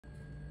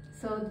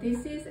So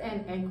this is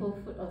an ankle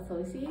foot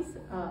orthosis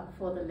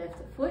for the left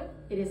foot.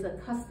 It is a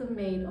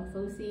custom-made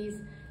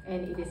orthosis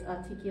and it is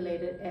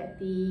articulated at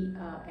the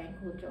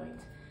ankle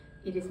joint.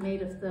 It is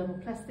made of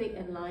thermoplastic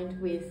and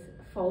lined with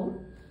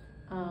foam.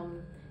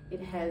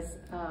 It has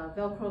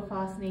Velcro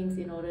fastenings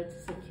in order to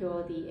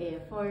secure the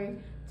AFO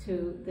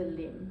to the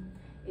limb.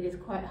 It is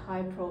quite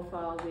high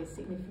profile with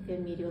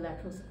significant medial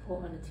lateral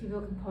support on the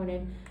tibial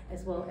component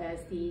as well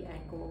as the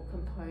ankle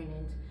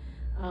component.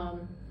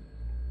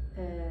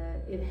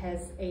 It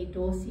has a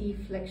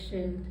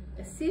dorsiflexion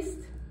assist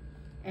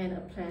and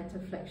a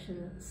plantar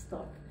flexion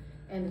stop,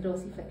 and the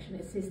dorsiflexion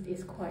assist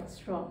is quite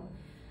strong.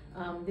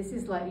 This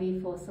is likely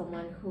for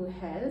someone who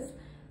has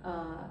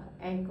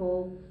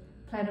ankle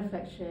plantar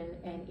flexion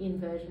and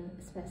inversion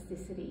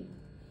spasticity.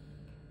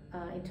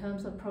 In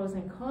terms of pros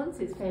and cons,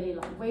 it's fairly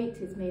lightweight,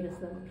 it's made of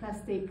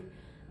thermoplastic,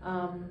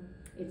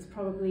 it's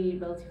probably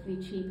relatively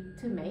cheap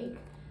to make,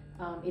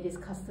 it is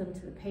custom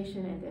to the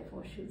patient and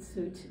therefore should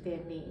suit their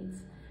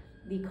needs.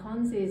 The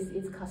cons is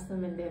it's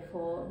custom and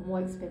therefore more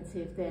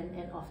expensive than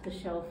an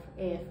off-the-shelf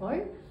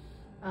AFO.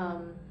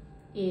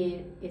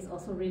 It is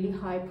also really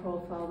high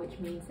profile, which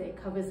means that it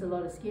covers a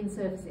lot of skin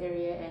surface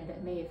area and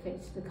that may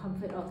affect the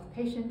comfort of the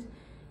patient,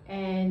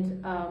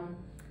 and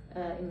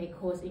it may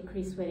cause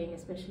increased sweating,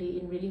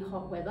 especially in really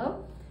hot weather.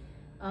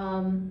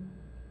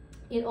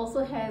 It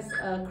also has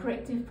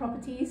corrective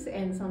properties,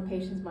 and some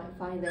patients might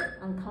find that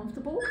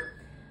uncomfortable.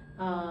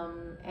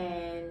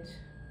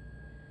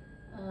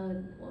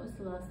 What was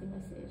the last thing I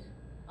said?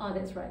 Oh,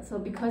 that's right. So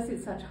because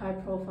it's such high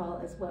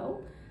profile as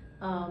well,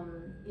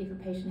 if a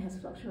patient has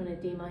fluctuant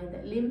edema in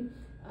that limb,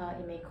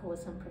 it may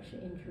cause some pressure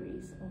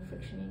injuries or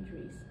friction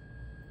injuries.